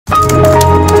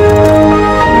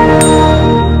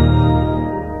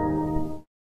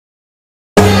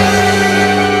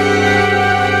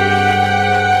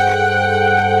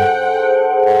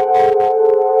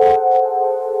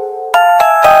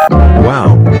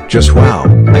Just wow,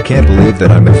 I can't believe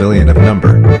that I'm a villain of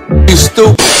number. You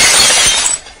stupid.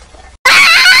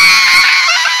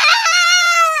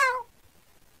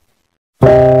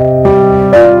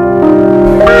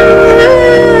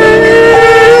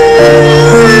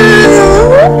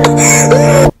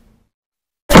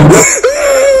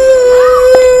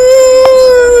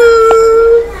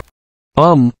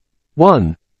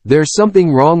 There's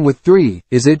something wrong with 3,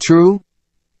 is it true?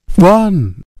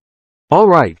 1.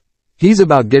 Alright. He's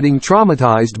about getting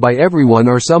traumatized by everyone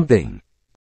or something.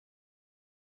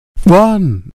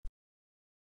 1.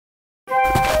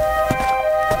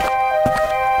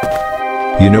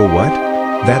 You know what?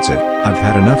 That's it, I've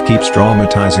had enough. Keeps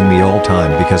traumatizing me all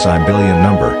time because I'm billion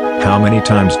number. How many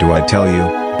times do I tell you,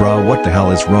 bruh, what the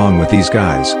hell is wrong with these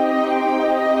guys?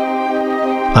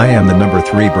 I am the number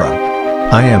 3, bruh.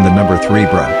 I am the number 3,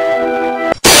 bruh.